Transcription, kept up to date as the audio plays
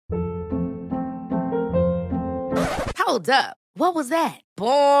Hold up. What was that?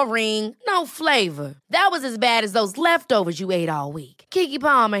 Boring. No flavor. That was as bad as those leftovers you ate all week. Keke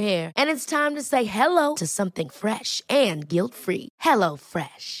Palmer here, and it's time to say hello to something fresh and guilt-free. Hello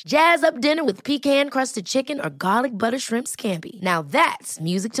Fresh. Jazz up dinner with pecan-crusted chicken or garlic butter shrimp scampi. Now that's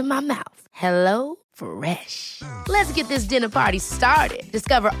music to my mouth. Hello Fresh. Let's get this dinner party started.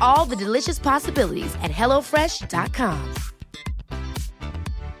 Discover all the delicious possibilities at hellofresh.com.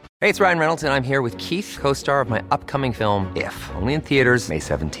 Hey, it's Ryan Reynolds, and I'm here with Keith, co-star of my upcoming film, If, only in theaters May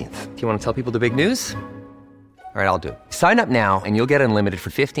 17th. Do you want to tell people the big news? All right, I'll do it. Sign up now and you'll get unlimited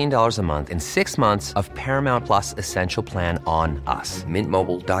for $15 a month and 6 months of Paramount Plus Essential Plan on us.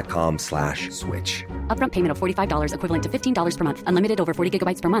 MintMobile.com/switch. Upfront payment of $45 equivalent to $15 per month. Unlimited over 40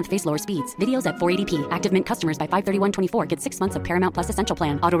 gigabytes per month. Face lower speeds. Videos at 480p. Active Mint customers by 531.24 get 6 months of Paramount Plus Essential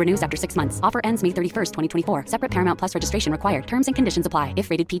Plan. Auto renews after 6 months. Offer ends May 31st, 2024. Separate Paramount Plus registration required. Terms and conditions apply if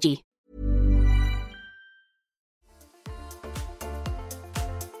rated PG.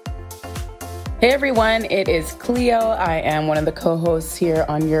 Hey everyone, it is Cleo. I am one of the co-hosts here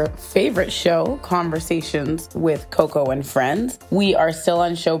on your favorite show, Conversations with Coco and Friends. We are still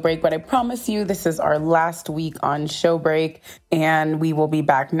on show break, but I promise you this is our last week on show break, and we will be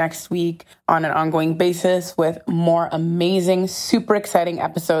back next week on an ongoing basis with more amazing, super exciting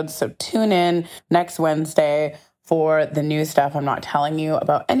episodes. So tune in next Wednesday for the new stuff. I'm not telling you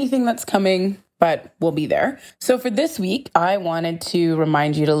about anything that's coming, but we'll be there. So for this week, I wanted to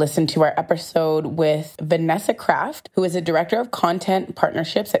remind you to listen to our episode with Vanessa Kraft, who is a director of content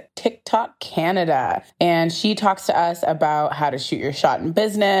partnerships at TikTok Canada. And she talks to us about how to shoot your shot in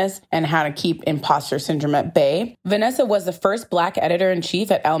business and how to keep imposter syndrome at bay. Vanessa was the first Black editor-in-chief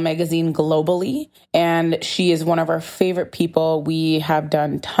at Elle Magazine globally, and she is one of our favorite people. We have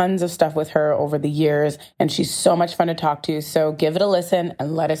done tons of stuff with her over the years, and she's so much fun to talk to. So give it a listen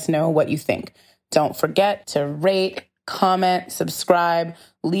and let us know what you think. Don't forget to rate, comment, subscribe,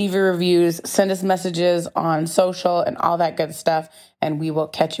 leave your reviews, send us messages on social and all that good stuff, and we will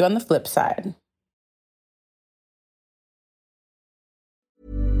catch you on the flip side.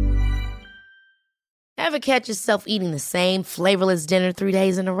 Ever catch yourself eating the same flavorless dinner 3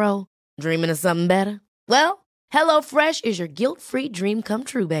 days in a row? Dreaming of something better? Well, HelloFresh is your guilt-free dream come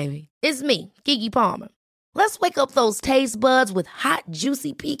true, baby. It's me, Keke Palmer. Let's wake up those taste buds with hot,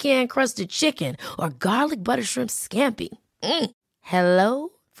 juicy pecan-crusted chicken or garlic butter shrimp scampi. Hello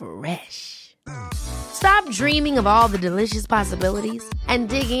Fresh. Stop dreaming of all the delicious possibilities and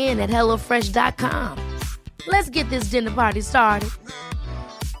dig in at hellofresh.com. Let's get this dinner party started.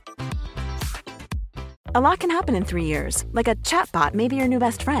 A lot can happen in 3 years, like a chatbot may be your new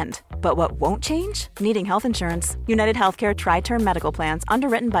best friend. But what won't change? Needing health insurance. United Healthcare Tri-Term Medical Plans,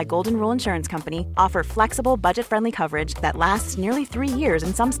 underwritten by Golden Rule Insurance Company, offer flexible, budget-friendly coverage that lasts nearly 3 years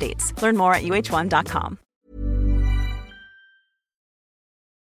in some states. Learn more at uh1.com.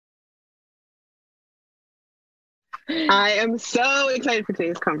 I am so excited for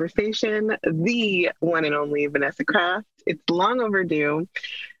today's conversation. The one and only Vanessa Kraft. It's long overdue.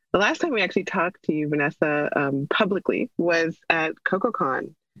 The last time we actually talked to you, Vanessa, publicly was at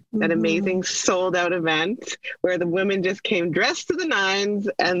CocoCon, that amazing sold-out event where the women just came dressed to the nines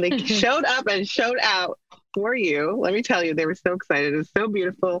and they showed up and showed out for you. Let me tell you, they were so excited. It was so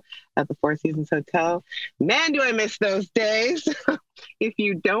beautiful at the Four Seasons Hotel. Man, do I miss those days. If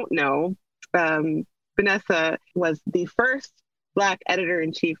you don't know, Vanessa was the first Black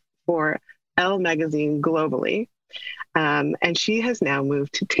editor-in-chief for Elle Magazine globally. And she has now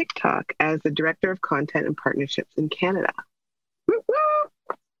moved to TikTok as the director of content and partnerships in Canada.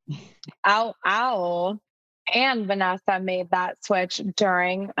 Ow, ow. And Vanessa made that switch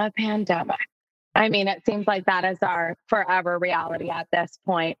during a pandemic. I mean, it seems like that is our forever reality at this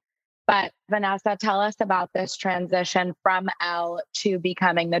point. But Vanessa, tell us about this transition from Elle to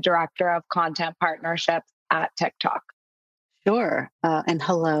becoming the director of content partnerships at TikTok. Sure. And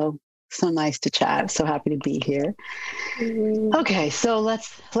hello. So nice to chat. So happy to be here. Okay, so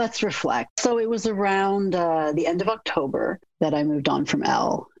let's reflect. So it was around the end of October that I moved on from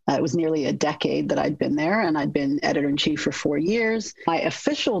Elle. It was nearly a decade that I'd been there, and I'd been editor-in-chief for 4 years. My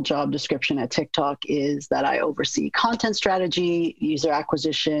official job description at TikTok is that I oversee content strategy, user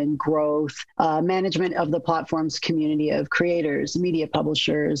acquisition, growth, management of the platform's community of creators, media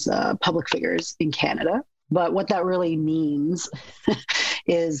publishers, public figures in Canada. But what that really means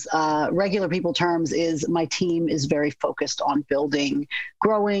is regular people terms is my team is very focused on building,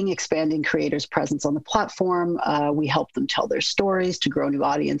 growing, expanding creators' presence on the platform. We help them tell their stories to grow new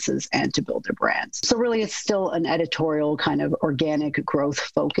audiences and to build their brands. So really, it's still an editorial kind of organic growth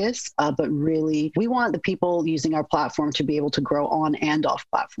focus, but really we want the people using our platform to be able to grow on and off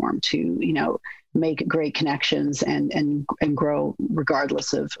platform, to, make great connections and grow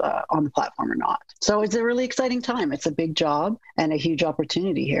regardless of on the platform or not. So it's a really exciting time. It's a big job and a huge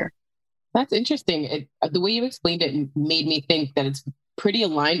opportunity here. That's interesting. The way you explained it made me think that it's pretty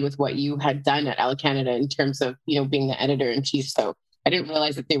aligned with what you had done at Elle Canada in terms of, being the editor-in-chief. So I didn't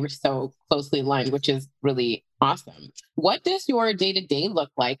realize that they were so closely aligned, which is really awesome. What does your day-to-day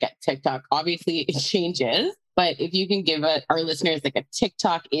look like at TikTok? Obviously, it changes, but if you can give our listeners like a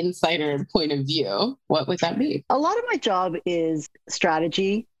TikTok insider point of view, what would that be? A lot of my job is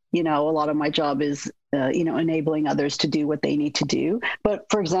strategy. A lot of my job is enabling others to do what they need to do. But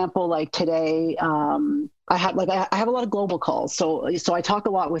for example, like today, I have a lot of global calls. So I talk a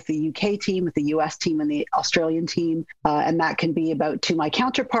lot with the UK team, with the US team, and the Australian team. And that can be about to my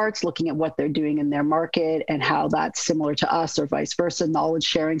counterparts, looking at what they're doing in their market and how that's similar to us or vice versa, knowledge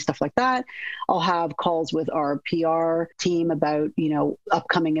sharing, stuff like that. I'll have calls with our PR team about,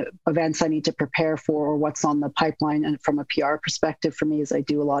 upcoming events I need to prepare for or what's on the pipeline. And from a PR perspective for me, as I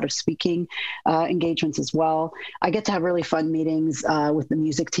do a lot of speaking engagements as well. I get to have really fun meetings with the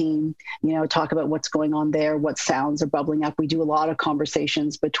music team, talk about what's going on there, what sounds are bubbling up. We do a lot of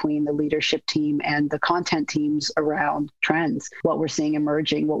conversations between the leadership team and the content teams around trends, what we're seeing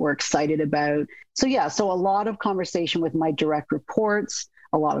emerging, what we're excited about. So a lot of conversation with my direct reports,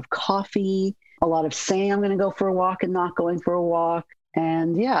 a lot of coffee, a lot of saying I'm going to go for a walk and not going for a walk.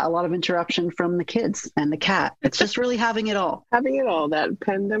 And a lot of interruption from the kids and the cat. It's just really having it all. Having it all, that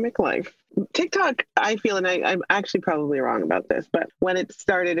pandemic life. TikTok, I feel, and I'm actually probably wrong about this, but when it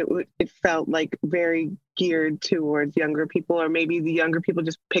started, it felt like very geared towards younger people, or maybe the younger people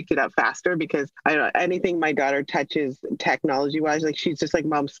just picked it up faster because I don't know, anything my daughter touches technology-wise, like she's just like,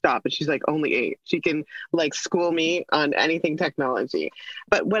 Mom, stop. And she's like only 8. She can like school me on anything technology.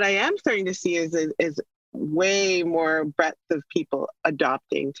 But what I am starting to see is way more breadth of people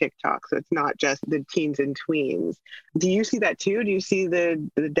adopting TikTok. So it's not just the teens and tweens. Do you see that too? Do you see the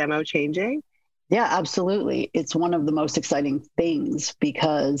demo changing? Yeah, absolutely. It's one of the most exciting things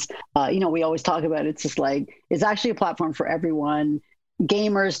because, we always talk about it's just like, it's actually a platform for everyone,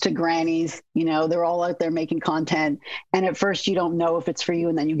 gamers to grannies, they're all out there making content. And at first you don't know if it's for you.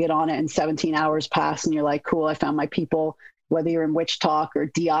 And then you get on it and 17 hours pass and you're like, cool, I found my people. Whether you're in Witch Talk or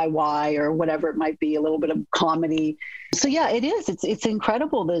DIY or whatever it might be, a little bit of comedy. So it is. It's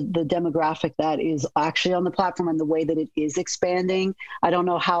incredible, the demographic that is actually on the platform and the way that it is expanding. I don't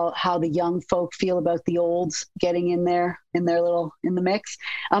know how the young folk feel about the olds getting in there in the mix.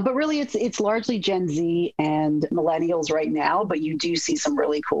 But really it's largely Gen Z and millennials right now, but you do see some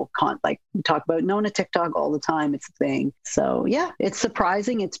really cool like we talk about Nona TikTok all the time. It's a thing. So it's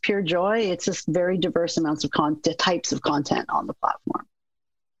surprising. It's pure joy. It's just very diverse amounts of types of content on the platform.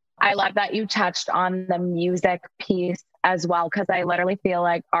 I love that you touched on the music piece as well, because I literally feel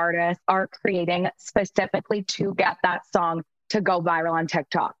like artists are creating specifically to get that song to go viral on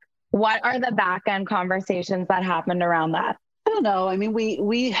TikTok. What are the back end conversations that happened around that? I don't know. I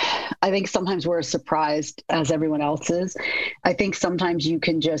mean, I think sometimes we're as surprised as everyone else is. I think sometimes you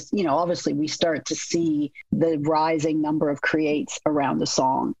can just, obviously we start to see the rising number of creates around the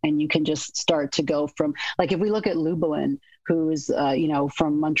song, and you can just start to go from, like, if we look at Lubalin, who's,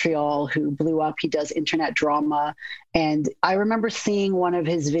 from Montreal, who blew up, he does internet drama. And I remember seeing one of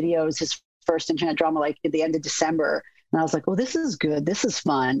his videos, his first internet drama, like at the end of December. And I was like, well, this is good. This is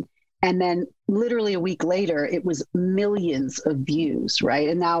fun. And then literally a week later, it was millions of views, right?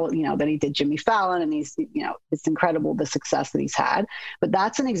 And now, then he did Jimmy Fallon, and he's, it's incredible the success that he's had. But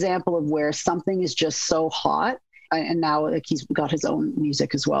that's an example of where something is just so hot. And now like he's got his own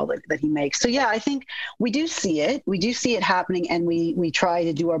music as well that he makes. So I think we do see it. We do see it happening, and we try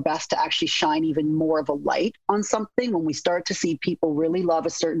to do our best to actually shine even more of a light on something. When we start to see people really love a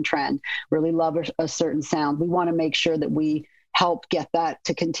certain trend, really love a certain sound, we want to make sure that we help get that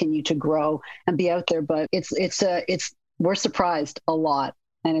to continue to grow and be out there. But we're surprised a lot,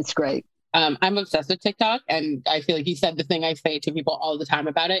 and it's great. I'm obsessed with TikTok, and I feel like you said the thing I say to people all the time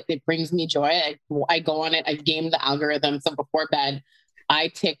about it. It brings me joy. I go on it. I've gamed the algorithm. So before bed, I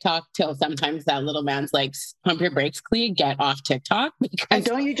TikTok till sometimes that little man's like, pump your brakes, Clea, get off TikTok. And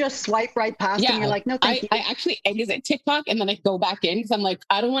don't you just swipe right past and you're like, no, thank you. I actually exit TikTok and then I go back in because I'm like,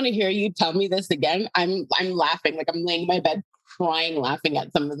 I don't want to hear you tell me this again. I'm laughing. Like I'm laying in my bed crying, laughing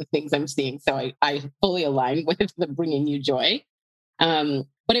at some of the things I'm seeing. So I fully align with the bringing you joy.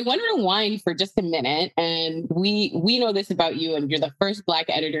 But I want to rewind for just a minute. And we know this about you, and you're the first Black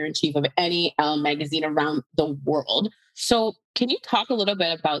editor-in-chief of any Elle magazine around the world. So can you talk a little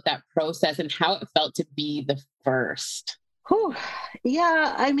bit about that process and how it felt to be the first? Whew.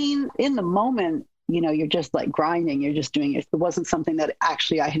 Yeah, I mean, in the moment, you're just like grinding. You're just doing it. It wasn't something that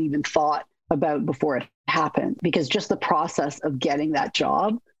actually I had even thought about before it happened, because just the process of getting that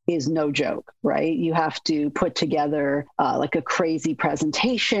job is no joke, right? You have to put together like a crazy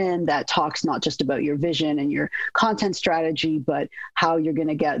presentation that talks not just about your vision and your content strategy, but how you're going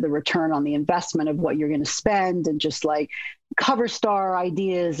to get the return on the investment of what you're going to spend, and just like cover star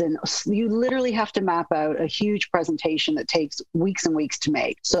ideas. And you literally have to map out a huge presentation that takes weeks and weeks to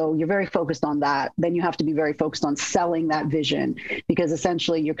make. So you're very focused on that. Then you have to be very focused on selling that vision, because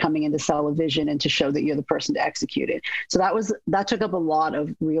essentially you're coming in to sell a vision and to show that you're the person to execute it. So that took up a lot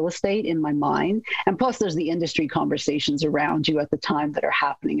of real estate in my mind. And plus there's the industry conversations around you at the time that are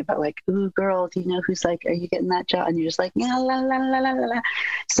happening about like, ooh, girl, do you know who's like, are you getting that job? And you're just like, yeah, la, la, la, la, la.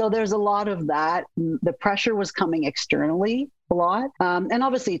 So there's a lot of that. The pressure was coming externally a lot. And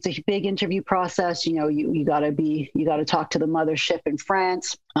obviously it's a big interview process. You know, you got to talk to the mothership in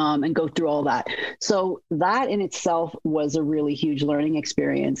France and go through all that. So that in itself was a really huge learning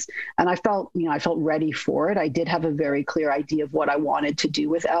experience. And I felt ready for it. I did have a very clear idea of what I wanted to do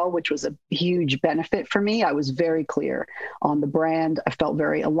with Elle, which was a huge benefit for me. I was very clear on the brand. I felt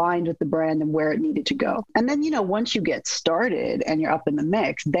very aligned with the brand and where it needed to go. And then, you know, once you get started and you're up in the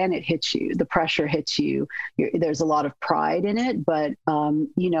mix, then it hits you. The pressure hits you. There's a lot of pride in it, but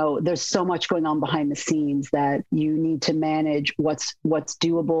you know, there's so much going on behind the scenes that you need to manage what's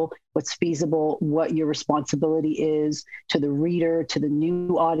doable, what's feasible, what your responsibility is to the reader, to the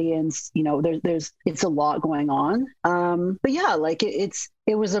new audience. You know, it's a lot going on. But yeah, like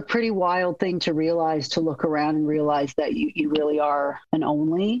it was a pretty wild thing to realize, to look around and realize that you really are an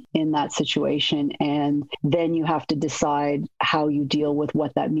only in that situation. And then you have to decide how you deal with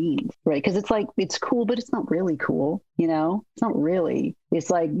what that means, right? Because it's like, it's cool, but it's not really cool. You know, it's not really. It's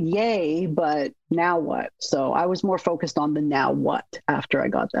like, yay, but now what? So I was more focused on the now what after I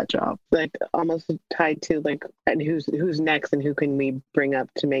got that job. Like almost tied to like, and who's next and who can we bring up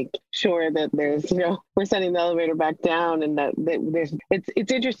to make sure that there's, you know, we're sending the elevator back down, and that there's,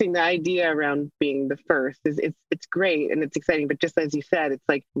 it's interesting. The idea around being the first is it's great and it's exciting, but just as you said, it's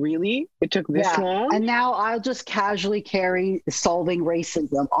like, really? It took this long? And now I'll just casually carry solving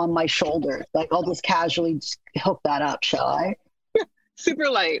racism on my shoulder. Like I'll just casually hook that up, shall I?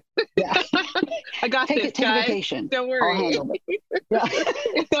 Super light. Yeah. I got this, take guys. a vacation. Don't worry. I'll handle it. Yeah.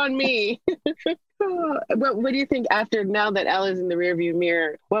 It's on me. What do you think after, now that Elle is in the rearview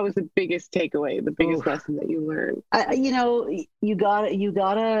mirror, what was the biggest takeaway, the biggest lesson that you learned? You know, you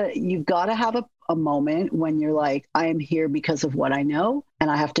gotta have a moment when you're like, I am here because of what I know,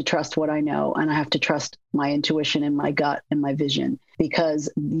 and I have to trust what I know, and I have to trust my intuition and my gut and my vision, because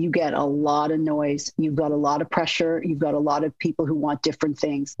you get a lot of noise. You've got a lot of pressure. You've got a lot of people who want different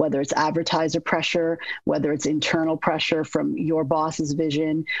things, whether it's advertiser pressure, whether it's internal pressure from your boss's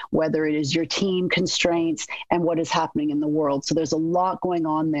vision, whether it is your team constraints and what is happening in the world. So there's a lot going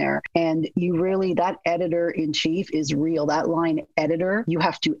on there. And that editor-in-chief is real. That line editor, you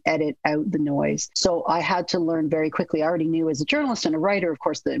have to edit out the noise. So I had to learn very quickly. I already knew as a journalist and a writer, of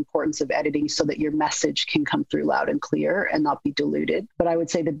course, the importance of editing so that your message can come through loud and clear and not be diluted. But I would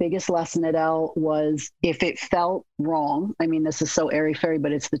say the biggest lesson at Elle was, if it felt wrong, I mean, this is so airy-fairy,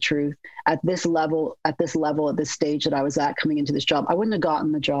 but it's the truth. At this level, at this stage that I was at coming into this job, I wouldn't have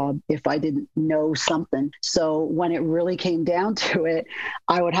gotten the job if I didn't know something. So when it really came down to it,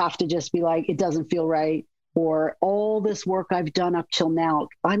 I would have to just be like, it doesn't feel right. Or all this work I've done up till now,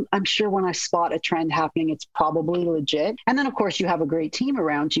 I'm sure when I spot a trend happening, it's probably legit. And then, of course, you have a great team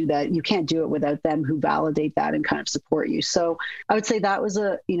around you that you can't do it without them, who validate that and kind of support you. So I would say that was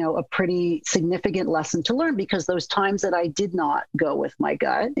a pretty significant lesson to learn, because those times that I did not go with my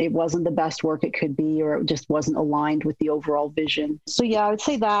gut, it wasn't the best work it could be, or it just wasn't aligned with the overall vision. So yeah, I would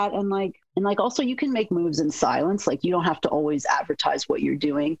say that. And also you can make moves in silence. Like you don't have to always advertise what you're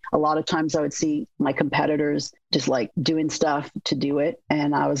doing. A lot of times I would see my competitors just like doing stuff to do it.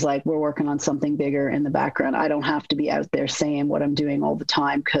 And I was like, we're working on something bigger in the background. I don't have to be out there saying what I'm doing all the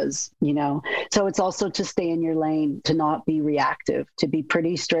time, because, you know, so it's also to stay in your lane, to not be reactive, to be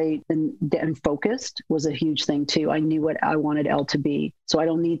pretty straight and focused was a huge thing too. I knew what I wanted Elle to be. So I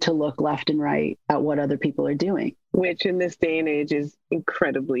don't need to look left and right at what other people are doing. Which in this day and age is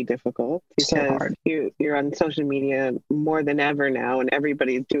incredibly difficult, because you're on social media more than ever now, and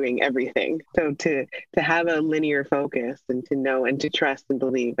everybody's doing everything. So to have a linear focus and to know and to trust and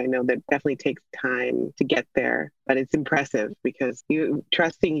believe, I know that definitely takes time to get there, but it's impressive, because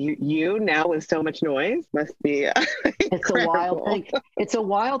trusting you now with so much noise must be it's a wild thing. It's a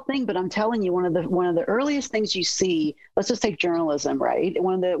wild thing, but I'm telling you, one of the earliest things you see, let's just take journalism, right?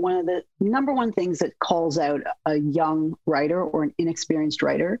 One of the number one things that calls out a young writer or an inexperienced experienced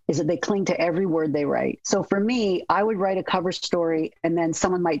writer is that they cling to every word they write. So for me, I would write a cover story and then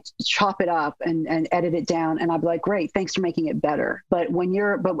someone might chop it up and edit it down. And I'd be like, great, thanks for making it better. But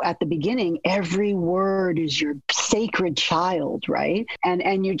at the beginning, every word is your sacred child, right?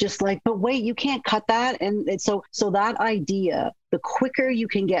 And you're just like, but wait, you can't cut that. And so that idea, the quicker you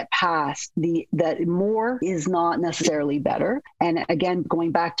can get past that more is not necessarily better. And again,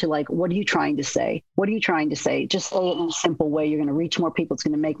 going back to like, what are you trying to say? What are you trying to say? Just say it in a simple way. You're going to reach more people. It's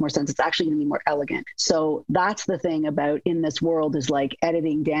going to make more sense. It's actually going to be more elegant. So that's the thing about in this world is like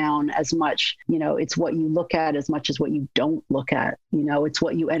editing down as much, it's what you look at as much as what you don't look at. It's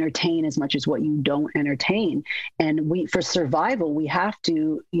what you entertain as much as what you don't entertain. And for survival, we have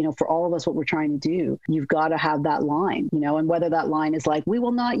to, for all of us, what we're trying to do, you've got to have that line, and whether that line is like, we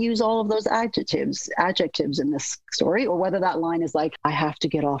will not use all of those adjectives in this story, or whether that line is like, I have to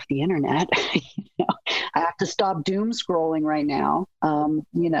get off the internet. I have to stop doom scrolling right now.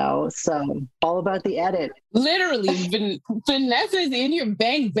 So all about the edit. Literally, Vanessa's in your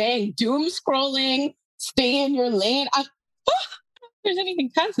bang, bang, doom scrolling, stay in your lane. If there's anything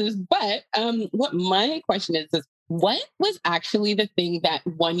past this, but what my question is what was actually the thing that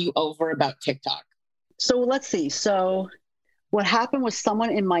won you over about TikTok? So let's see. So what happened was someone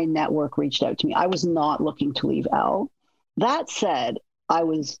in my network reached out to me. I was not looking to leave Elle. That said, I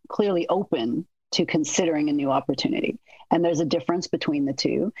was clearly open to considering a new opportunity. And there's a difference between the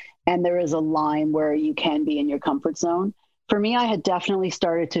two. And there is a line where you can be in your comfort zone. For me, I had definitely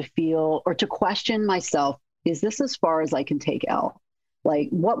started to feel or to question myself, is this as far as I can take Elle? Like,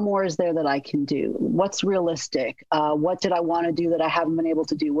 what more is there that I can do? What's realistic? What did I want to do that I haven't been able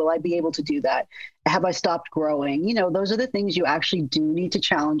to do? Will I be able to do that? Have I stopped growing? Those are the things you actually do need to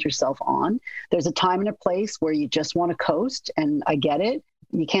challenge yourself on. There's a time and a place where you just want to coast, and I get it.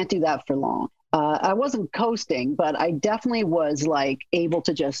 You can't do that for long. I wasn't coasting, but I definitely was like able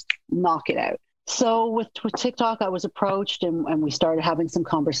to just knock it out. So with TikTok, I was approached and we started having some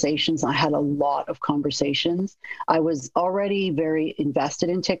conversations. I had a lot of conversations. I was already very invested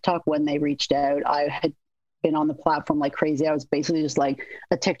in TikTok when they reached out. I had been on the platform like crazy. I was basically just like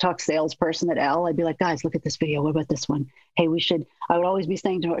a TikTok salesperson at Elle. I'd be like, guys, look at this video. What about this one? Hey, I would always be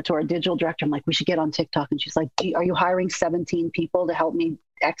saying to our digital director, I'm like, we should get on TikTok. And she's like, are you hiring 17 people to help me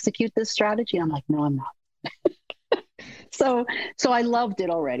execute this strategy? I'm like, no, I'm not. So I loved it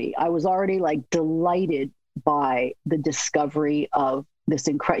already. I was already like delighted by the discovery of this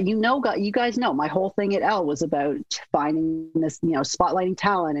incredible, you guys know my whole thing at Elle was about finding this, spotlighting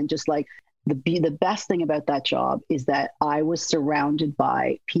talent, and just like the best thing about that job is that I was surrounded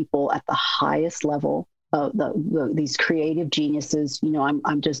by people at the highest level of these creative geniuses.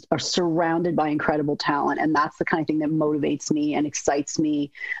 I'm just surrounded by incredible talent. And that's the kind of thing that motivates me and excites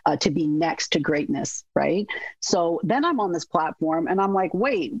me to be next to greatness, right? So then I'm on this platform and I'm like,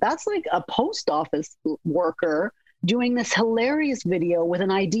 wait, that's like a post office worker doing this hilarious video with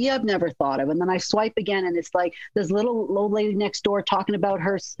an idea I've never thought of. And then I swipe again and it's like this little old lady next door talking about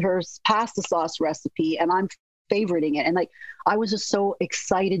her pasta sauce recipe, and I'm favoriting it. And like, I was just so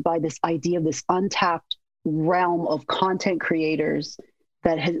excited by this idea of this untapped realm of content creators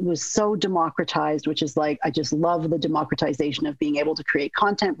that was so democratized, which is like, I just love the democratization of being able to create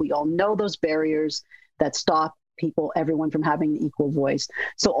content. We all know those barriers that stop everyone from having an equal voice.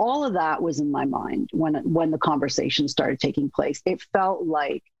 So all of that was in my mind when the conversation started taking place. It felt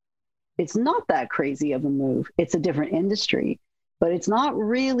like it's not that crazy of a move. It's a different industry, but it's not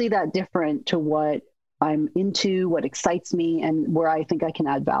really that different to what I'm into, what excites me, and where I think I can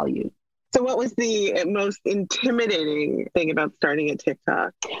add value. So what was the most intimidating thing about starting at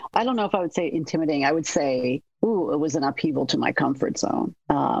TikTok? I don't know if I would say intimidating. I would say, it was an upheaval to my comfort zone.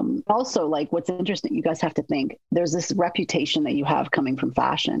 Also, like, what's interesting, you guys have to think, there's this reputation that you have coming from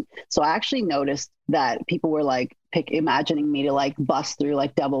fashion. So I actually noticed that people were like imagining me to like bust through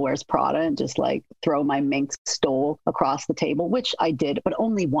like Devil Wears Prada and just like throw my mink stole across the table, which I did, but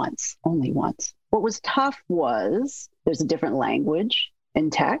only once. What was tough was there's a different language in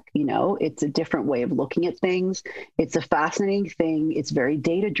tech, it's a different way of looking at things. It's a fascinating thing. It's very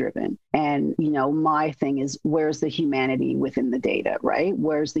data driven. And, my thing is, where's the humanity within the data, right?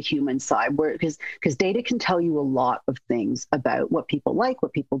 Where's the human side? Because data can tell you a lot of things about what people like,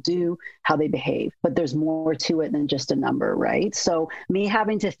 what people do, how they behave, but there's more to it than just a number, right? So me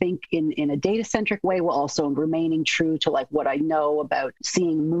having to think in a data centric way, while also remaining true to like what I know about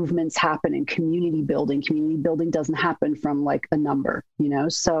seeing movements happen in community building. Community building doesn't happen from like a number.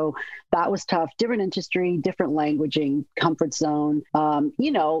 So that was tough. Different industry, different languaging, comfort zone,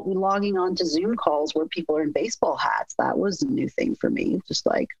 logging on to Zoom calls where people are in baseball hats. That was a new thing for me. Just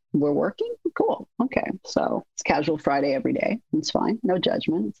like, we're working. Cool. Okay. So it's casual Friday every day. It's fine. No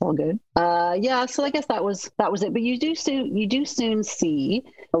judgment. It's all good. Yeah. So I guess that was it. But you do soon see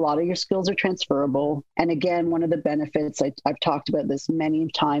a lot of your skills are transferable. And again, one of the benefits, I've talked about this many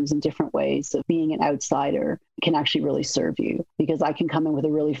times in different ways, of being an outsider can actually really serve you, because I can come in with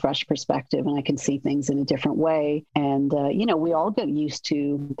a really fresh perspective and I can see things in a different way. And, we all get used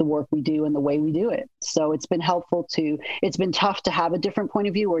to the work we do and the way we do it. So it's been tough to have a different point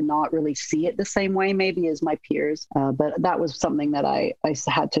of view or not really see it the same way maybe as my peers. But that was something that I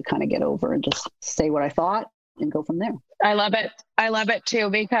had to kind of get over and just say what I thought and go from there. I love it. I love it too,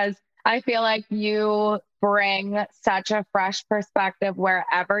 because I feel like you bring such a fresh perspective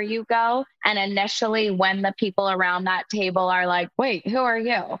wherever you go. And initially, when the people around that table are like, wait, who are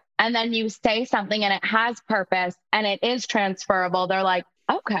you? And then you say something and it has purpose and it is transferable. They're like,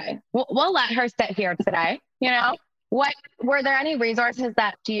 okay, we'll let her sit here today. What were there any resources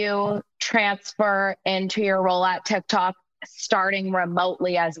that you transfer into your role at TikTok, starting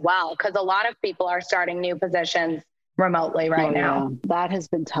remotely as well? Because a lot of people are starting new positions remotely right now. Yeah. That has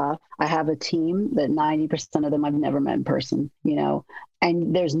been tough. I have a team that 90% of them I've never met in person,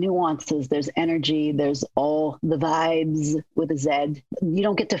 and there's nuances, there's energy, there's all the vibes with a Z. You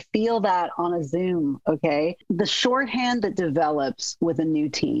don't get to feel that on a Zoom, okay? The shorthand that develops with a new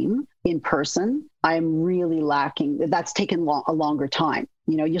team in person, I'm really lacking. That's taken a longer time.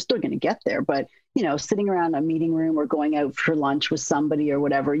 You're still going to get there, but sitting around a meeting room or going out for lunch with somebody or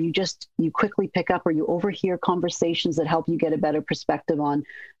whatever, you quickly pick up or you overhear conversations that help you get a better perspective on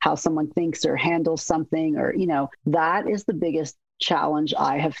how someone thinks or handles something, or, that is the biggest challenge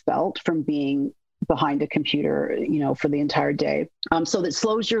I have felt from being behind a computer, for the entire day. So that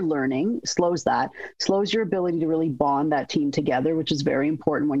slows your learning, slows your ability to really bond that team together, which is very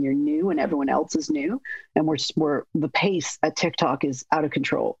important when you're new and everyone else is new. And we're the pace at TikTok is out of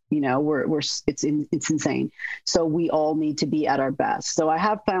control. It's insane. So we all need to be at our best. So I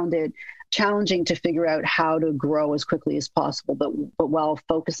have found it challenging to figure out how to grow as quickly as possible, but while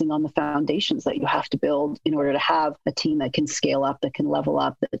focusing on the foundations that you have to build in order to have a team that can scale up, that can level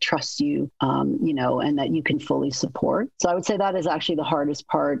up, that trusts you, and that you can fully support. So I would say that is actually the hardest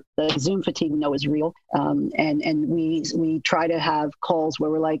part. The Zoom fatigue, is real. And we try to have calls where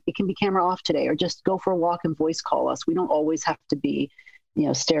we're like, it can be camera off today, or just go for a walk and voice call us. We don't always have to be,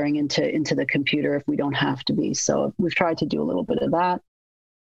 staring into the computer if we don't have to be. So we've tried to do a little bit of that.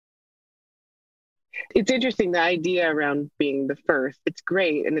 It's interesting, the idea around being the first. It's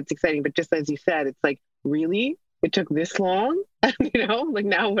great and it's exciting, but just as you said, it's like, really? It took this long?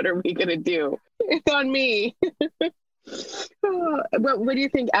 Now what are we going to do? It's on me. What do you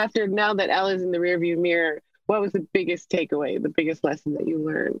think now that Ella's in the rearview mirror, what was the biggest takeaway, the biggest lesson that you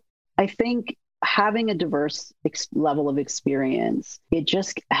learned? I think having a diverse level of experience, it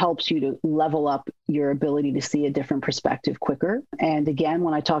just helps you to level up your ability to see a different perspective quicker. And again,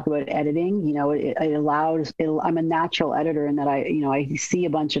 when I talk about editing, it allows, I'm a natural editor in that I see a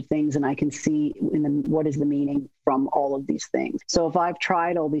bunch of things and I can see what is the meaning from all of these things. So if I've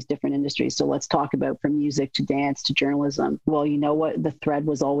tried all these different industries, so let's talk about from music to dance to journalism. Well, you know what? The thread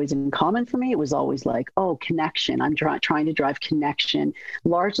was always in common for me. It was always like, connection. I'm trying to drive connection,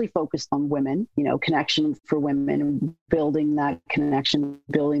 largely focused on women, connection for women, building that connection,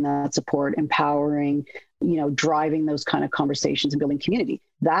 building that support, empowering, driving those kind of conversations and building community.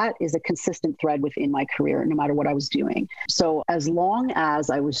 That is a consistent thread within my career, no matter what I was doing. So as long as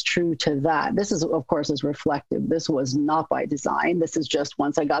I was true to that, this is, of course, is reflective. This was not by design. This is just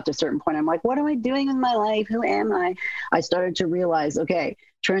once I got to a certain point, I'm like, what am I doing in my life? Who am I? I started to realize, okay,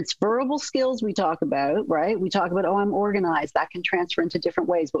 transferable skills we talk about, right? We talk about, I'm organized. That can transfer into different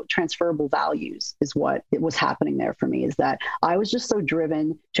ways, but transferable values is what it was happening there for me, is that I was just so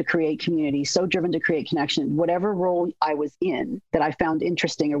driven to create community, so driven to create connection. Whatever role I was in that I found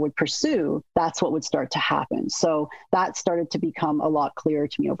interesting or would pursue, that's what would start to happen. So that started to become a lot clearer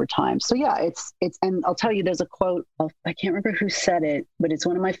to me over time. So yeah, it's, and I'll tell you, there's a quote, I can't remember who said it, but it's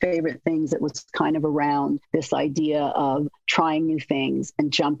one of my favorite things that was kind of around this idea of trying new things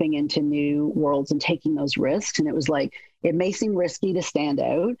and jumping into new worlds and taking those risks. And it was like, it may seem risky to stand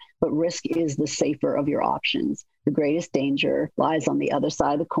out, but risk is the safer of your options. The greatest danger lies on the other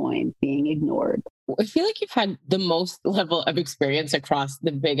side of the coin, being ignored. I feel like you've had the most level of experience across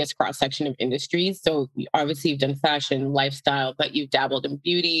the biggest cross-section of industries. So obviously you've done fashion, lifestyle, but you've dabbled in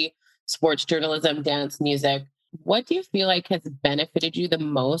beauty, sports journalism, dance, music. What do you feel like has benefited you the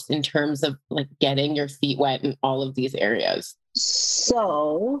most in terms of like getting your feet wet in all of these areas?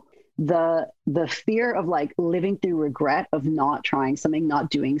 So the fear of like living through regret of not trying something, not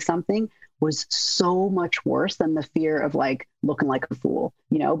doing something was so much worse than the fear of like looking like a fool,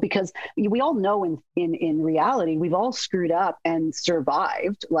 you know, because we all know in reality, we've all screwed up and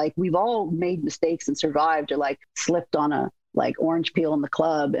survived. Like we've all made mistakes and survived, or like slipped on a like orange peel in the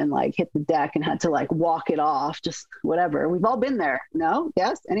club and like hit the deck and had to like walk it off, just whatever. We've all been there. No?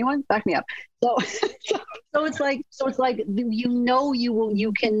 Yes? Anyone? Back me up. So, so it's like,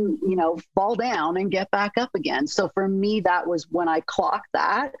 you can, you know, fall down and get back up again. So for me, that was when I clocked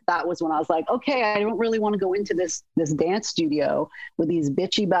that was when I was like, okay, I don't really want to go into this dance studio with these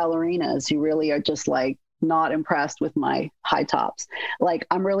bitchy ballerinas who really are just like not impressed with my high tops. Like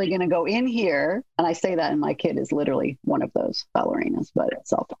I'm really going to go in here. And I say that, and my kid is literally one of those ballerinas, but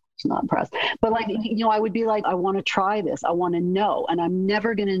itself, she's not impressed. But like, you know, I would be like, I want to try this. I want to know. And I'm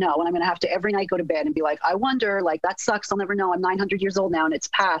never going to know. And I'm going to have to every night go to bed and be like, I wonder, like, that sucks. I'll never know. I'm 900 years old now and it's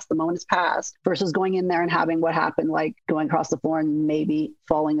past. The moment is past, versus going in there and having what happened, like going across the floor and maybe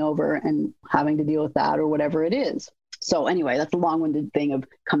falling over and having to deal with that or whatever it is. So anyway, that's a long-winded thing of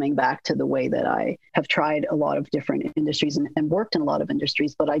coming back to the way that I have tried a lot of different industries and worked in a lot of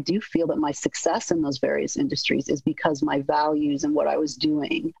industries. But I do feel that my success in those various industries is because my values and what I was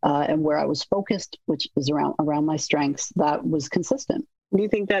doing and where I was focused, which is around my strengths, that was consistent. Do you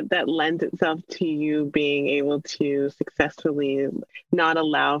think that lends itself to you being able to successfully not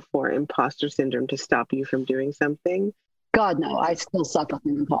allow for imposter syndrome to stop you from doing something? God, no, I still suck up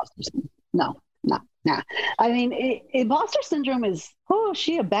in imposter syndrome. No. Nah. I mean, imposter syndrome is,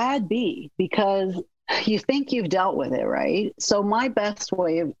 she a bad bee, because you think you've dealt with it, right? So my best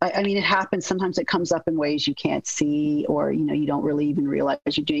way of, I mean, it happens. Sometimes it comes up in ways you can't see, or, you know, you don't really even realize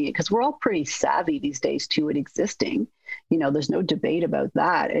you're doing it, because we're all pretty savvy these days to it existing. You know, there's no debate about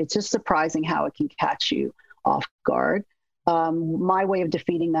that. It's just surprising how it can catch you off guard. My way of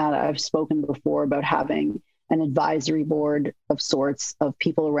defeating that, I've spoken before about having an advisory board of sorts of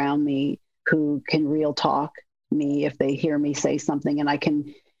people around me who can real talk me if they hear me say something, and I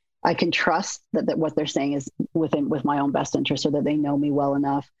can trust that what they're saying is with my own best interest, or that they know me well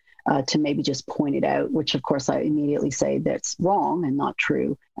enough to maybe just point it out, which of course I immediately say that's wrong and not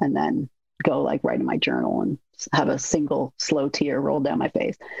true, and then go like write in my journal and have a single slow tear roll down my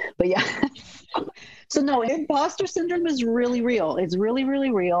face. But yeah. So no, imposter syndrome is really real. It's really,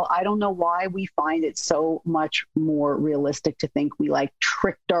 really real. I don't know why we find it so much more realistic to think we like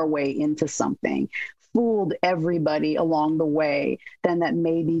tricked our way into something, fooled everybody along the way, than that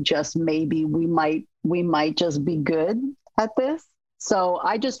maybe we might just be good at this. So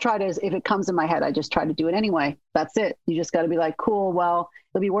I just try to, if it comes in my head, I just try to do it anyway. That's it. You just got to be like, cool, well,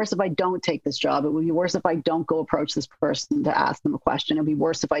 it'll be worse if I don't take this job. It would be worse if I don't go approach this person to ask them a question. It'll be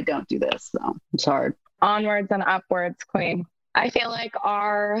worse if I don't do this. So it's hard. Onwards and upwards, Queen. I feel like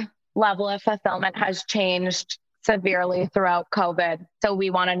our level of fulfillment has changed severely throughout COVID. So we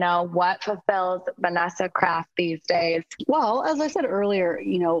want to know what fulfills Vanessa Kraft these days. Well, as I said earlier,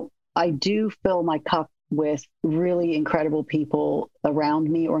 you know, I do fill my cup with really incredible people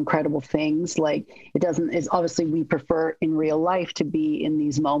around me, or incredible things. Like it's obviously, we prefer in real life to be in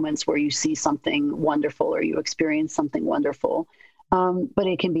these moments where you see something wonderful or you experience something wonderful. But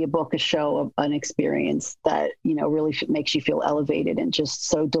it can be a book, a show, an experience that, you know, really makes you feel elevated and just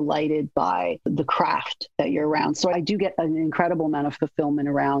so delighted by the craft that you're around. So I do get an incredible amount of fulfillment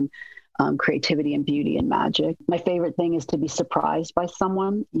around creativity and beauty and magic. My favorite thing is to be surprised by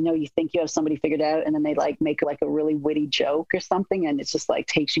someone. You know, you think you have somebody figured out, and then they like make like a really witty joke or something, and it's just like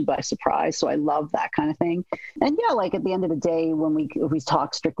takes you by surprise. So I love that kind of thing. And yeah, like at the end of the day, if we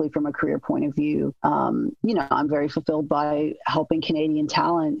talk strictly from a career point of view, you know, I'm very fulfilled by helping Canadian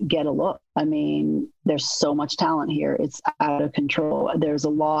talent get a look. I mean, there's so much talent here. It's out of control. There's a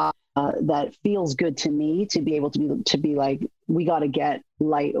lot that feels good to me to be able to be like, we got to get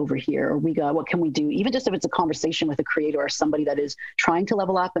light over here, or what can we do? Even just if it's a conversation with a creator or somebody that is trying to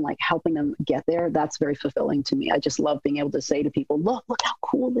level up and like helping them get there, that's very fulfilling to me. I just love being able to say to people, look how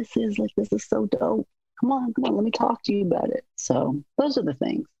cool this is. Like, this is so dope. Come on, let me talk to you about it. So those are the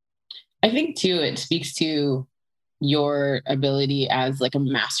things. I think too, it speaks to your ability as like a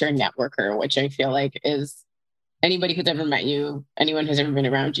master networker, which I feel like is anybody who's ever met you, anyone who's ever been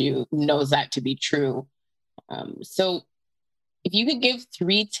around you knows that to be true. So if you could give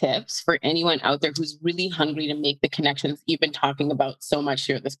 3 tips for anyone out there who's really hungry to make the connections you've been talking about so much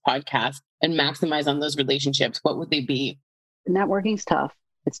here at this podcast and maximize on those relationships, what would they be? Networking's tough.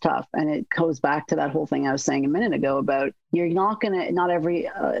 It's tough. And it goes back to that whole thing I was saying a minute ago about you're not every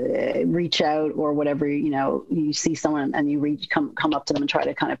reach out or whatever, you know, you see someone and you come up to them and try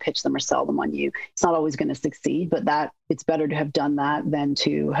to kind of pitch them or sell them on you. It's not always going to succeed, but it's better to have done that than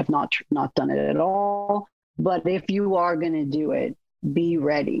to have not done it at all. But if you are going to do it, be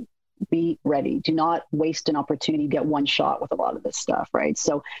ready. be ready. Do not waste an opportunity to get one shot with a lot of this stuff, right?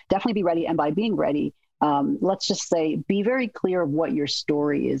 So definitely be ready. And by being ready, let's just say, be very clear of what your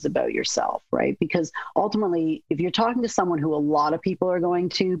story is about yourself, right? Because ultimately, if you're talking to someone who a lot of people are going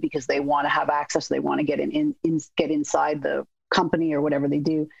to because they want to have access, they want to get get inside the company or whatever they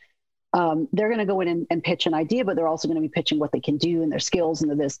do, they're going to go in and pitch an idea, but they're also going to be pitching what they can do and their skills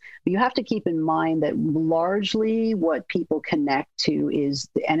and this. But you have to keep in mind that largely what people connect to is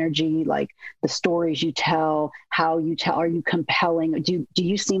the energy, like the stories you tell, how you tell. Are you compelling? Do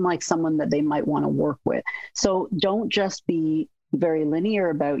you seem like someone that they might want to work with? So don't just be very linear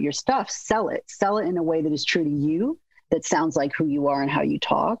about your stuff. Sell it in a way that is true to you, that sounds like who you are and how you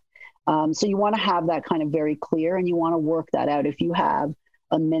talk. So you want to have that kind of very clear, and you want to work that out. If you have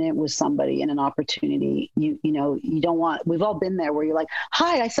a minute with somebody and an opportunity, you don't want, we've all been there where you're like,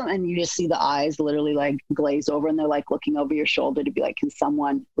 hi, and you just see the eyes literally like glaze over and they're like looking over your shoulder to be like, can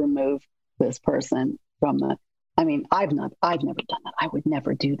someone remove this person from the, I mean, I've never done that. I would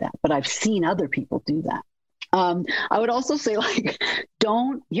never do that, but I've seen other people do that. I would also say like,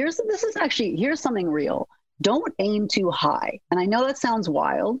 here's something real. Don't aim too high. And I know that sounds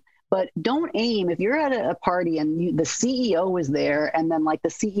wild, but don't aim, if you're at a party and the CEO is there and then like the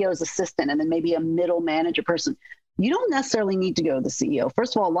CEO's assistant and then maybe a middle manager person, you don't necessarily need to go to the CEO.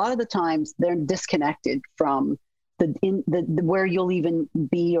 First of all, a lot of the times they're disconnected from where you'll even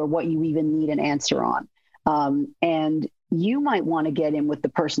be or what you even need an answer on. And you might want to get in with the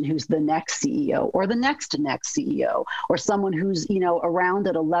person who's the next CEO or the next CEO or someone who's, around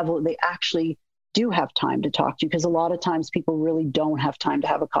at a level they actually do have time to talk to you, because a lot of times people really don't have time to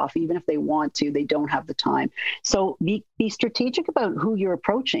have a coffee. Even if they want to, they don't have the time. So be strategic about who you're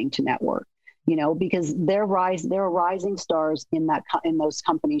approaching to network, because there are rising stars in those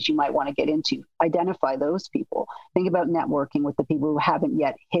companies you might want to get into. Identify those people. Think about networking with the people who haven't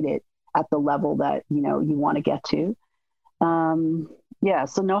yet hit it at the level that, you want to get to.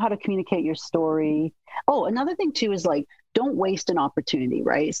 So know how to communicate your story. Oh, another thing too is like, don't waste an opportunity,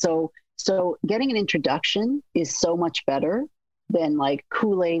 right? So getting an introduction is so much better than like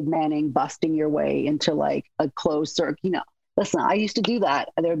Kool-Aid Manning busting your way into like a closed circle. Listen, I used to do that.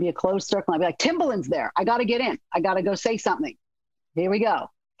 There would be a closed circle. I'd be like, Timbaland's there. I got to get in. I got to go say something. Here we go.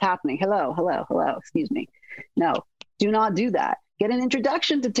 It's happening. Hello. Excuse me. No, do not do that. Get an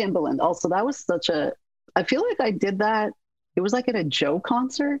introduction to Timbaland. Also, that was I feel like I did that. It was like at a Joe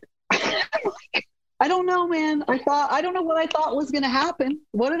concert. I don't know, man. I don't know what I thought was going to happen.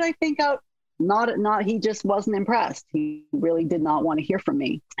 What did I think out? He just wasn't impressed. He really did not want to hear from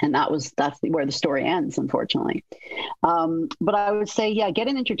me. And that's where the story ends, unfortunately. But I would say, get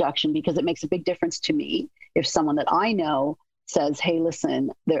an introduction, because it makes a big difference to me if someone that I know says, hey, listen,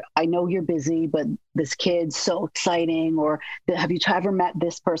 I know you're busy, but this kid's so exciting, or have you ever met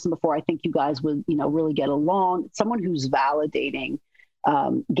this person before? I think you guys would, really get along. Someone who's validating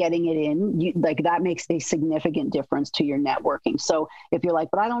getting it in, that makes a significant difference to your networking. So if you're like,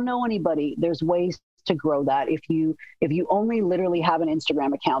 but I don't know anybody, there's ways to grow that. If you only literally have an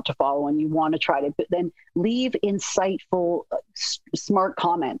Instagram account to follow and you want to try to, then leave insightful, smart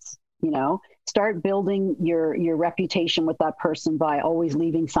comments, start building your reputation with that person by always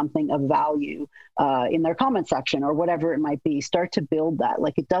leaving something of value in their comment section or whatever it might be. Start to build that.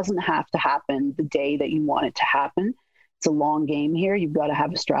 Like, it doesn't have to happen the day that you want it to happen. It's a long game here. You've got to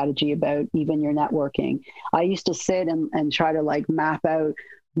have a strategy about even your networking. I used to sit and try to like map out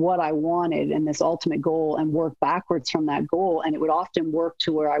what I wanted and this ultimate goal and work backwards from that goal. And it would often work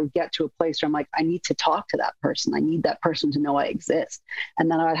to where I would get to a place where I'm like, I need to talk to that person. I need that person to know I exist. And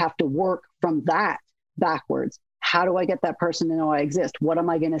then I'd have to work from that backwards. How do I get that person to know I exist? What am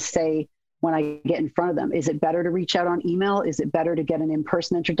I going to say when I get in front of them? Is it better to reach out on email? Is it better to get an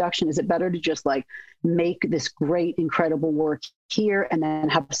in-person introduction? Is it better to just like make this great, incredible work here and then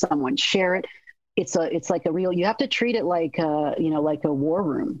have someone share it? It's like you have to treat it like like a war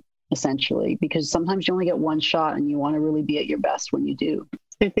room, essentially, because sometimes you only get one shot and you want to really be at your best when you do.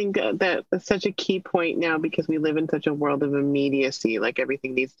 I think that's such a key point now, because we live in such a world of immediacy, like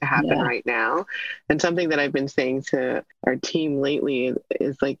everything needs to happen right now. And something that I've been saying to our team lately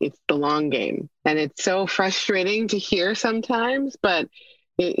is like, it's the long game. And it's so frustrating to hear sometimes, but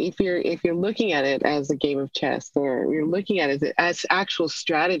if you're looking at it as a game of chess, or you're looking at it as actual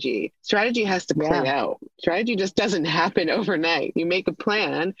strategy has to play out. Strategy just doesn't happen overnight. You make a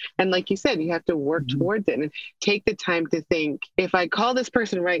plan, and like you said, you have to work towards it and take the time to think, if I call this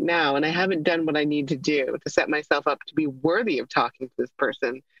person right now and I haven't done what I need to do to set myself up to be worthy of talking to this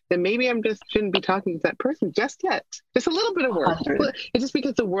person, then maybe I'm just shouldn't be talking to that person just yet. Just a little bit of work. 100. It's just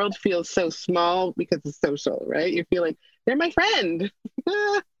because the world feels so small because it's social, right? You feel like they're my friend.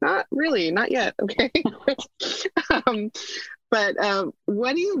 not really, not yet. Okay. But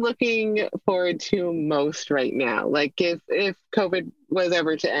what are you looking forward to most right now? Like if COVID was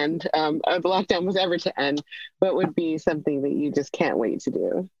ever to end, or the lockdown was ever to end, what would be something that you just can't wait to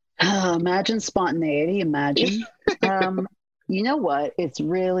do? Imagine spontaneity. Imagine. You know what?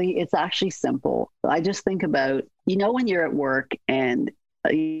 It's actually simple. I just think about, when you're at work and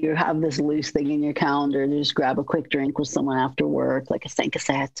you have this loose thing in your calendar to just grab a quick drink with someone after work, like a 5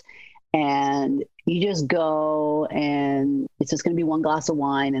 cassette, and you just go and it's just going to be one glass of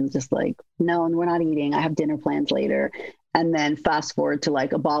wine and just like, no, we're not eating. I have dinner plans later. And then fast forward to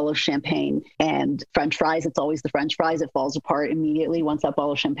like a bottle of champagne and French fries. It's always the French fries. It falls apart immediately once that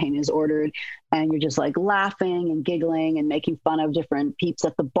bottle of champagne is ordered. And you're just like laughing and giggling and making fun of different peeps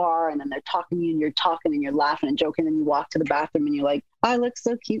at the bar. And then they're talking to you and you're talking and you're laughing and joking. And you walk to the bathroom and you're like, I look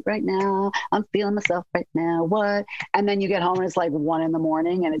so cute right now. I'm feeling myself right now. What? And then you get home and it's like 1 a.m.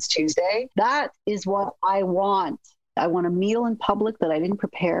 and it's Tuesday. That is what I want. I want a meal in public that I didn't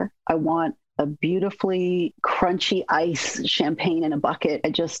prepare. I want a beautifully crunchy ice champagne in a bucket.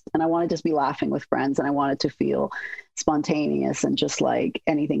 I want to just be laughing with friends, and I want it to feel spontaneous and just like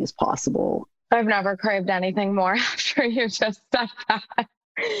anything is possible. I've never craved anything more after you just said that.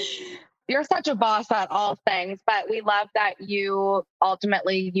 You're such a boss at all things, but we love that you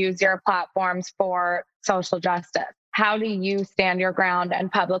ultimately use your platforms for social justice. How do you stand your ground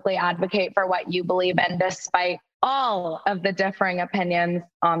and publicly advocate for what you believe in despite all of the differing opinions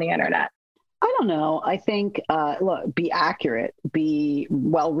on the internet? I don't know. I think, look, be accurate, be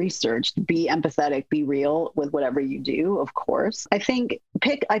well-researched, be empathetic, be real with whatever you do, of course. I think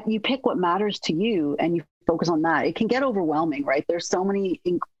you pick what matters to you and you focus on that. It can get overwhelming, right? There's so many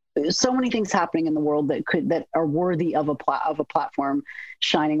things happening in the world that are worthy of a platform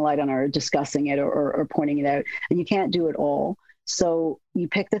shining light on or discussing it or pointing it out. And you can't do it all. So you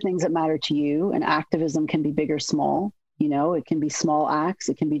pick the things that matter to you, and activism can be big or small. It can be small acts.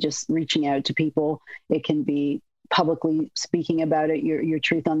 It can be just reaching out to people. It can be publicly speaking about it, your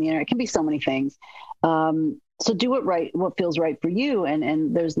truth on the internet. It can be so many things. So do it right, what feels right for you.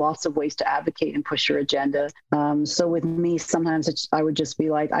 And there's lots of ways to advocate and push your agenda. So with me, sometimes I would just be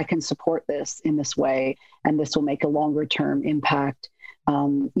like, I can support this in this way, and this will make a longer term impact.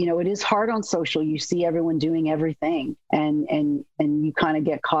 It is hard on social. You see everyone doing everything and you kind of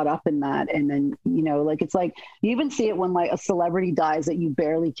get caught up in that. And then, it's like, you even see it when like a celebrity dies that you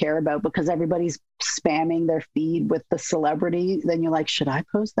barely care about because everybody's spamming their feed with the celebrity. Then you're like, should I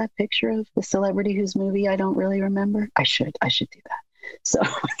post that picture of the celebrity whose movie I don't really remember? I should do that. So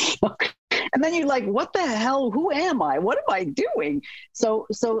and then you're like, what the hell? Who am I? What am I doing? So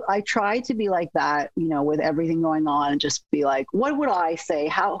I try to be like that, with everything going on, and just be like, what would I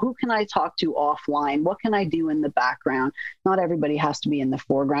say? Who can I talk to offline? What can I do in the background? Not everybody has to be in the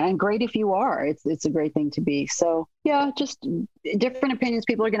foreground. And great if you are. It's a great thing to be. So yeah, just different opinions.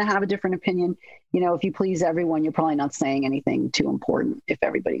 People are going to have a different opinion. If you please everyone, you're probably not saying anything too important if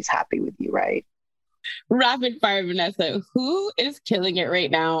everybody's happy with you, right? Rapid fire, Vanessa. Who is killing it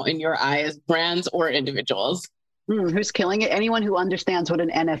right now in your eyes, brands or individuals? Who's killing it? Anyone who understands what an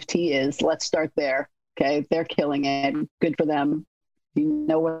NFT is. Let's start there. Okay. They're killing it. Good for them. You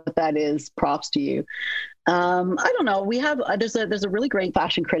know what that is. Props to you. I don't know. We have there's a really great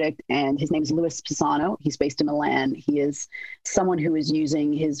fashion critic, and his name is Louis Pisano. He's based in Milan. He is someone who is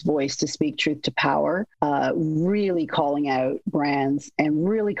using his voice to speak truth to power, really calling out brands and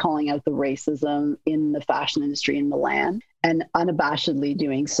really calling out the racism in the fashion industry in Milan, and unabashedly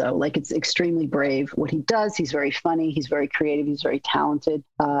doing so. Like, it's extremely brave what he does. He's very funny. He's very creative. He's very talented.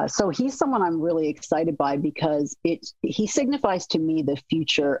 So he's someone I'm really excited by because he signifies to me the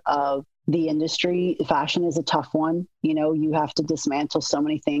future of the industry. Fashion is a tough one. You have to dismantle so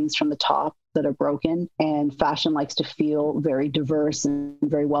many things from the top that are broken, and fashion likes to feel very diverse and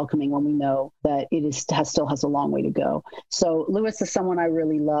very welcoming when we know that it still has a long way to go. So Louis is someone I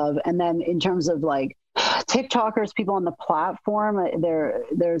really love. And then in terms of like TikTokers, people on the platform,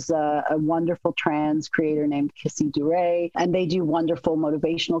 there's a wonderful trans creator named Kissy Dure, and they do wonderful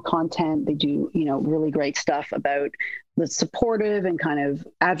motivational content. They do, really great stuff about the supportive and kind of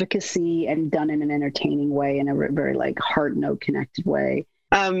advocacy, and done in an entertaining way, in a very like heart note connected way.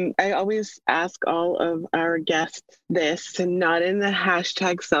 I always ask all of our guests this, and not in the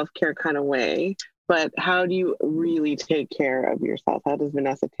hashtag self-care kind of way, but how do you really take care of yourself? How does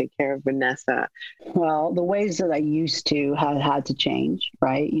Vanessa take care of Vanessa? Well, the ways that I used to have had to change,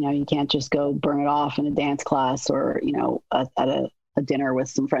 right? You can't just go burn it off in a dance class or, at a dinner with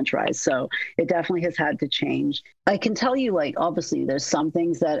some French fries. So it definitely has had to change. I can tell you, like, obviously there's some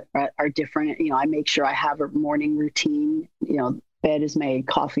things that are different. I make sure I have a morning routine, bed is made,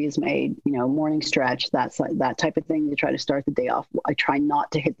 coffee is made, morning stretch, that type of thing to try to start the day off. I try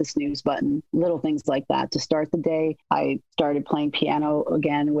not to hit the snooze button, little things like that to start the day. I started playing piano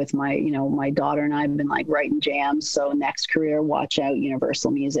again with my daughter, and I've been like writing jams. So next career, watch out,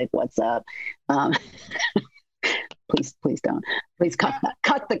 Universal Music, what's up? Please don't. Please cut that.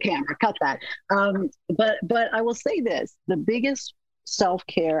 Cut the camera. Cut that. But I will say this: the biggest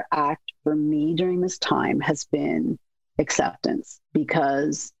self-care act for me during this time has been acceptance,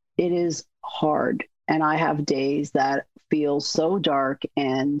 because it is hard, and I have days that feel so dark,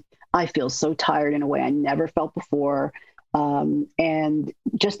 and I feel so tired in a way I never felt before. And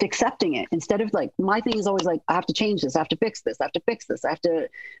just accepting it, instead of like, my thing is always like, I have to change this, I have to fix this, I have to fix this, I have to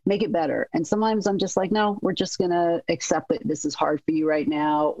make it better. And sometimes I'm just like, no, we're just going to accept that this is hard for you right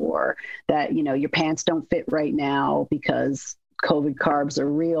now, or that, your pants don't fit right now because COVID carbs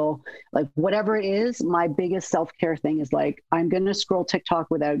are real. Like, whatever it is, my biggest self-care thing is like, I'm going to scroll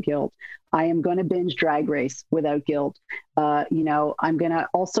TikTok without guilt. I am going to binge Drag Race without guilt. I'm going to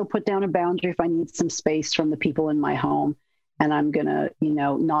also put down a boundary if I need some space from the people in my home. And I'm going to,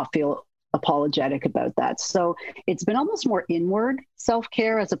 not feel apologetic about that. So it's been almost more inward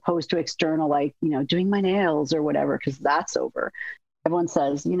self-care as opposed to external, like, doing my nails or whatever, because that's over. Everyone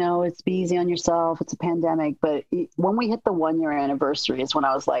says, it's be easy on yourself. It's a pandemic. But when we hit the 1-year anniversary is when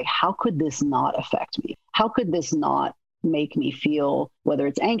I was like, how could this not affect me? How could this not make me feel, whether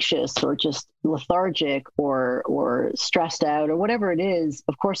it's anxious or just lethargic or stressed out or whatever it is?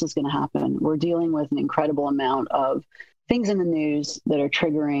 Of course it's going to happen. We're dealing with an incredible amount of things in the news that are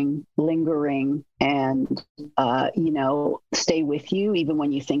triggering, lingering, and, stay with you even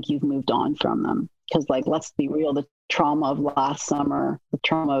when you think you've moved on from them. Because, like, let's be real, the trauma of last summer, the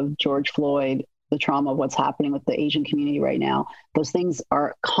trauma of George Floyd, the trauma of what's happening with the Asian community right now, those things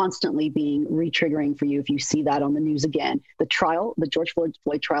are constantly being re-triggering for you if you see that on the news again. The George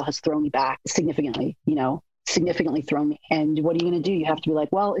Floyd trial has thrown me back significantly, significantly thrown me. And what are you going to do? You have to be like,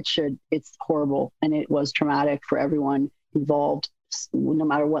 well, it's horrible. And it was traumatic for everyone involved, no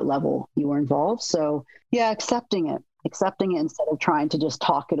matter what level you were involved. So yeah, accepting it instead of trying to just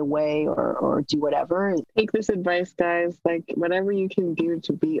talk it away or do whatever. Take this advice, guys. Like, whatever you can do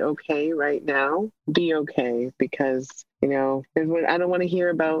to be okay right now, be okay, because I don't want to hear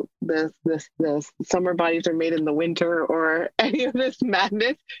about this summer bodies are made in the winter or any of this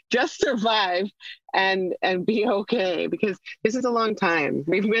madness. Just survive and be okay, because this is a long time.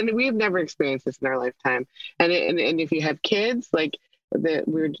 We've never experienced this in our lifetime. And if you have kids, like we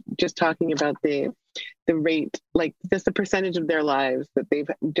were just talking about the rate, like just the percentage of their lives that they've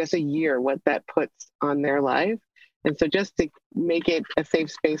just a year, what that puts on their life. And so just to make it a safe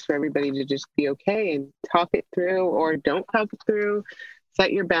space for everybody to just be okay and talk it through, or don't talk it through,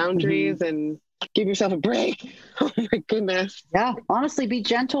 set your boundaries and give yourself a break. Oh my goodness. Yeah. Honestly, be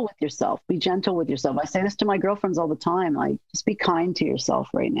gentle with yourself. Be gentle with yourself. I say this to my girlfriends all the time. Like, just be kind to yourself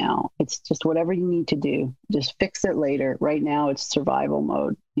right now. It's just whatever you need to do. Just fix it later. Right now, it's survival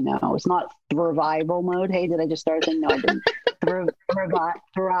mode. It's not thrival mode. Hey, did I just start saying? No, I didn't.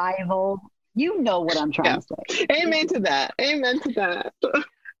 Thrival. You know what I'm trying to say. Amen to that. Amen to that.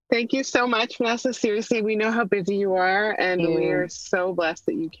 Thank you so much, Vanessa. Seriously, we know how busy you are, and we are so blessed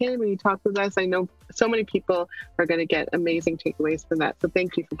that you came and you talked with us. I know so many people are going to get amazing takeaways from that. So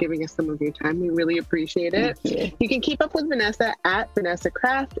thank you for giving us some of your time. We really appreciate it. You can keep up with Vanessa at Vanessa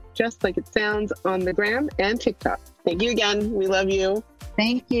Craft, just like it sounds, on the gram and TikTok. Thank you again. We love you.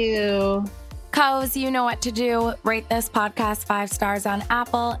 Thank you. Co's, you know what to do. Rate this podcast 5 stars on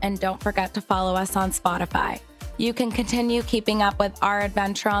Apple, and don't forget to follow us on Spotify. You can continue keeping up with our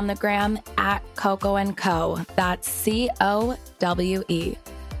adventure on the gram at Coco & Co. That's COWE.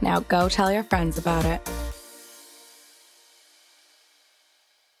 Now go tell your friends about it.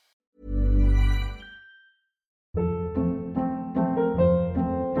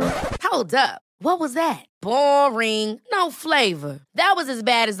 Hold up. What was that? Boring. No flavor. That was as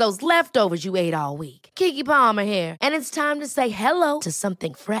bad as those leftovers you ate all week. Keke Palmer here. And it's time to say hello to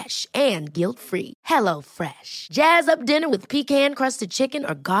something fresh and guilt-free. Hello Fresh. Jazz up dinner with pecan-crusted chicken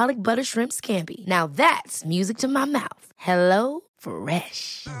or garlic butter shrimp scampi. Now that's music to my mouth. Hello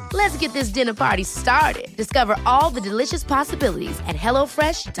Fresh. Let's get this dinner party started. Discover all the delicious possibilities at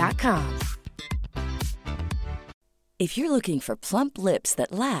HelloFresh.com. If you're looking for plump lips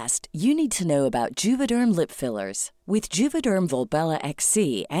that last, you need to know about Juvederm lip fillers. With Juvederm Volbella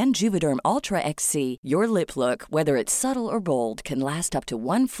XC and Juvederm Ultra XC, your lip look, whether it's subtle or bold, can last up to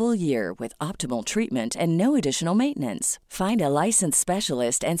 1 full year with optimal treatment and no additional maintenance. Find a licensed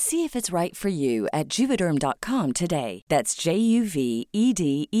specialist and see if it's right for you at Juvederm.com today. That's JUVEDERM.com.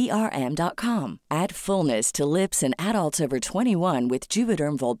 Add fullness to lips in adults over 21 with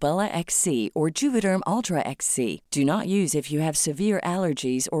Juvederm Volbella XC or Juvederm Ultra XC. Do not use if you have severe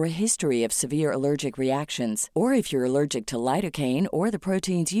allergies or a history of severe allergic reactions, or if you're allergic to lidocaine or the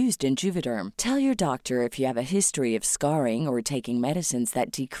proteins used in Juvederm. Tell your doctor if you have a history of scarring or taking medicines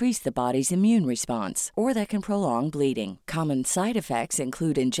that decrease the body's immune response or that can prolong bleeding. Common side effects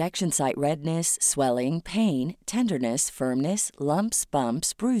include injection site redness, swelling, pain, tenderness, firmness, lumps,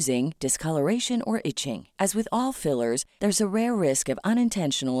 bumps, bruising, discoloration, or itching. As with all fillers, there's a rare risk of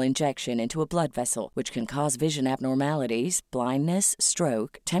unintentional injection into a blood vessel, which can cause vision abnormalities, blindness,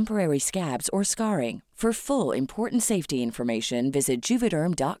 stroke, temporary scabs, or scarring. For full, important safety information, visit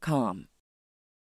Juvederm.com.